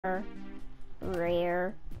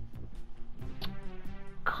rare,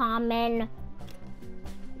 common.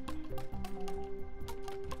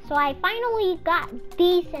 So I finally got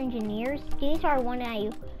these engineers. These are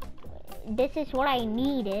this is what I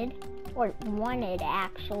needed, or wanted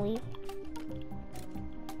actually.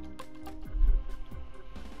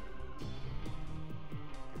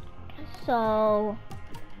 So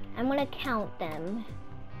I'm gonna count them.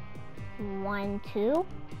 1, 2,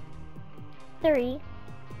 3,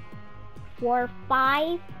 4,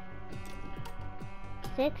 5,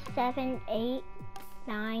 6, 7, 8,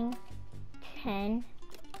 9, 10,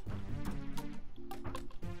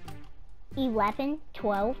 11,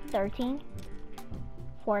 12, 13,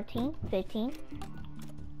 14, 15,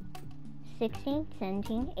 16,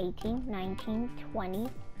 17, 18, 19, 20,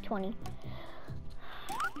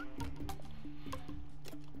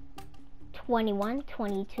 21,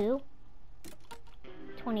 22,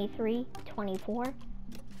 23, 24,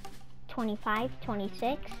 25,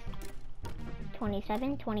 26,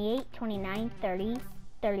 27, 28, 29, 30,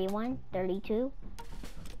 31, 32,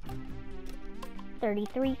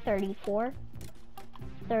 33, 34,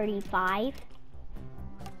 35,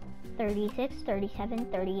 36, 37,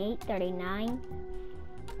 38, 39.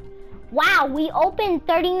 Wow, we opened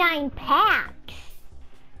 39 packs.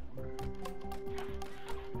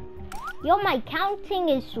 Yo, my counting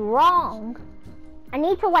is wrong. I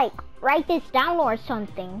need to like write this down or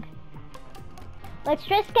something. Let's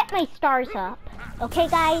just get my stars up. Okay,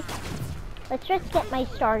 guys? Let's just get my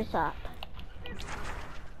stars up.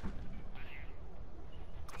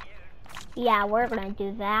 Yeah, we're gonna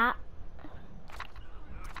do that.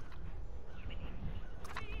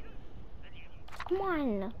 Come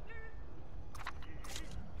on.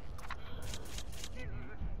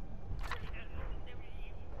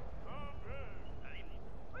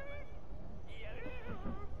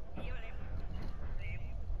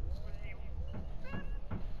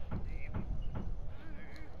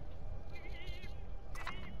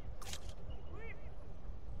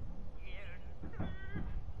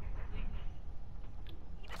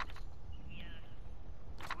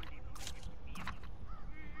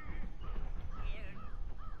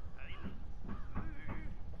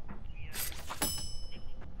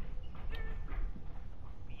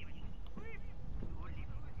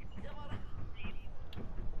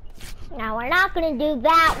 Now we're not gonna do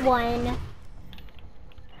that one.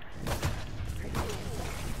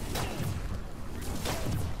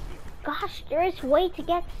 Gosh, there's way to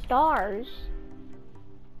get stars.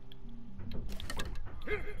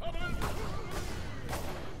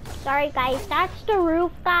 Sorry guys, that's the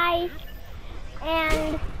roof, guys.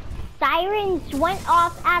 And sirens went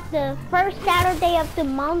off at the first Saturday of the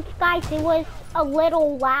month, guys. It was a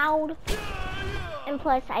little loud. And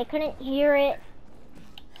plus, I couldn't hear it.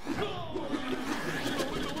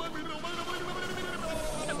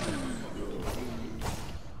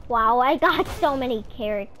 Wow, I got so many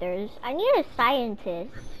characters. I need a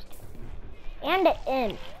scientist. And an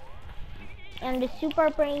imp. And a super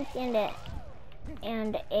brains and a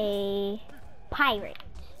pirate.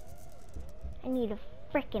 I need a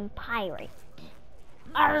freaking pirate.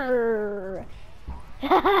 Arrgh.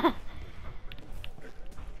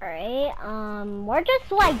 Alright, we're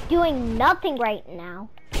just like doing nothing right now.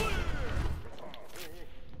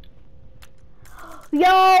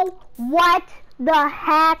 Yo, what the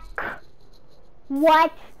heck?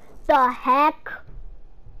 What the heck?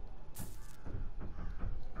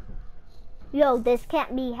 Yo, this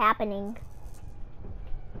can't be happening.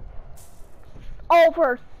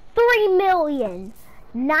 Over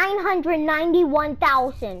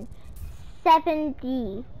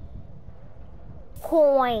 3,991,070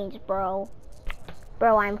 coins, bro.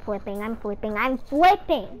 Bro, I'm flipping.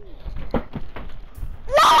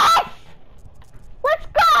 Yes! Let's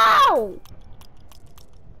go!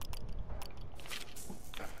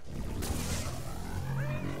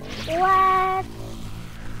 Let's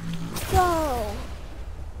go.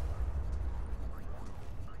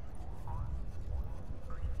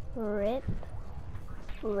 Rip.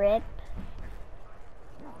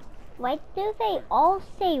 Why do they all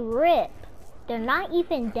say rip? They're not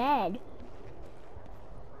even dead.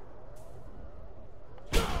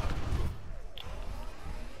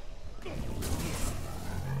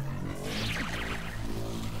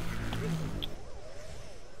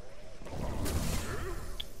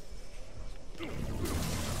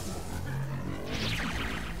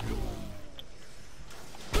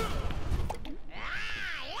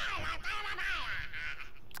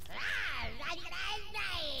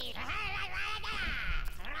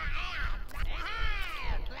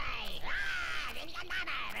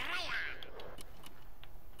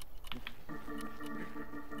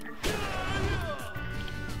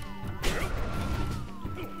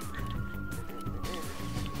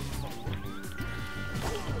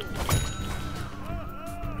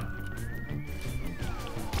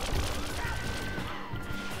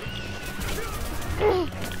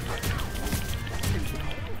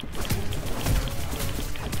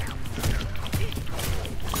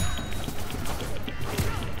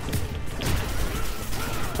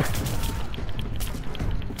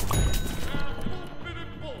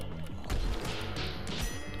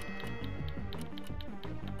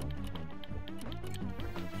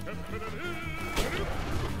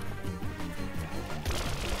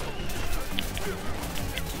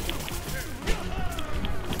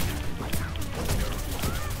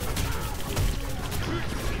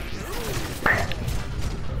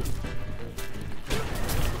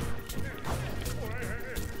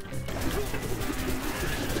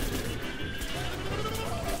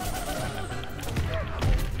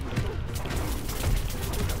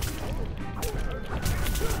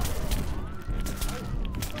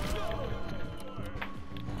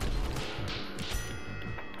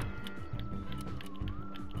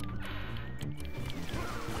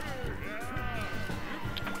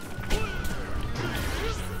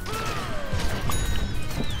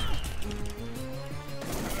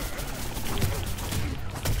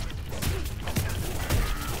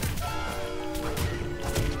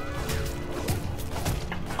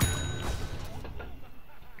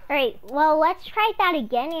 Alright, well, let's try that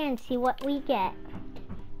again and see what we get.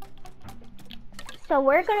 So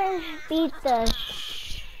we're gonna beat the,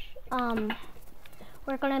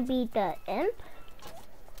 we're gonna beat the imp.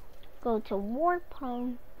 Go to war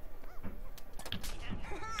prone.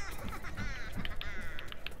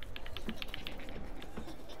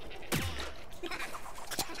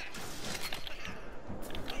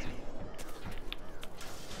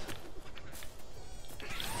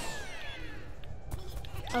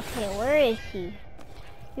 Okay, where is he?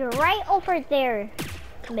 You're right over there,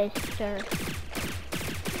 mister.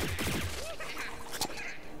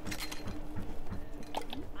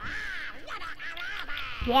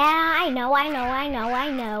 Yeah, I know.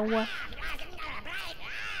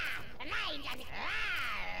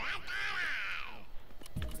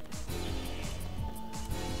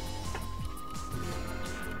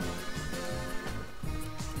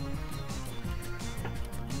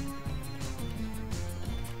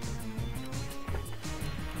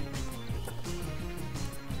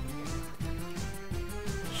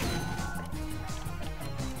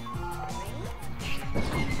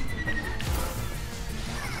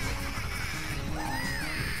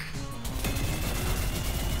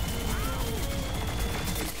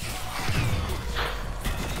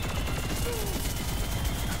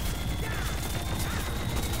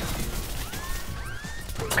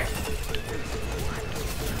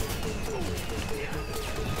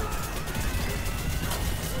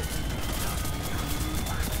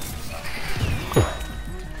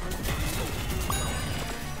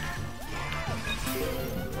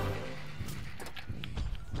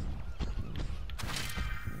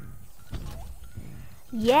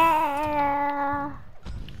 Yeah.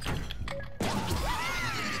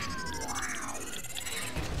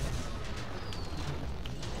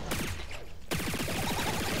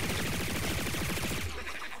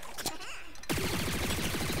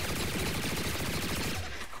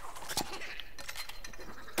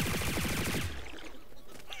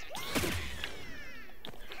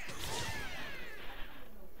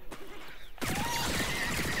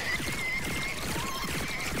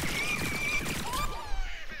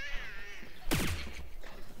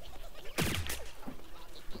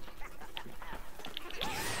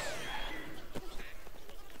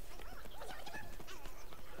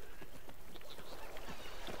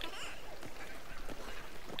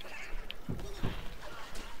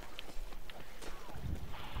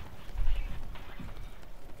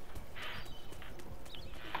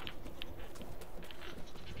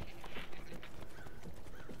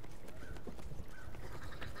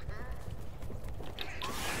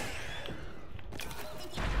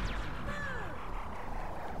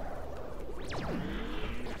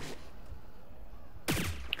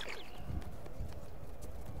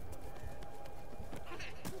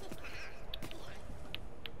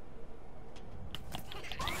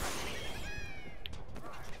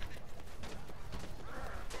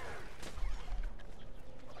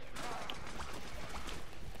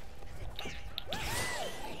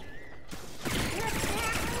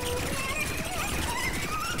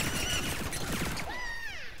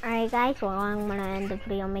 Alright guys, well I'm gonna end the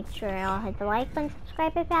video. Make sure y'all hit the like button,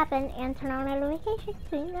 subscribe if you haven't, and turn on notifications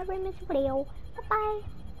so you never miss a video. Bye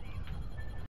bye!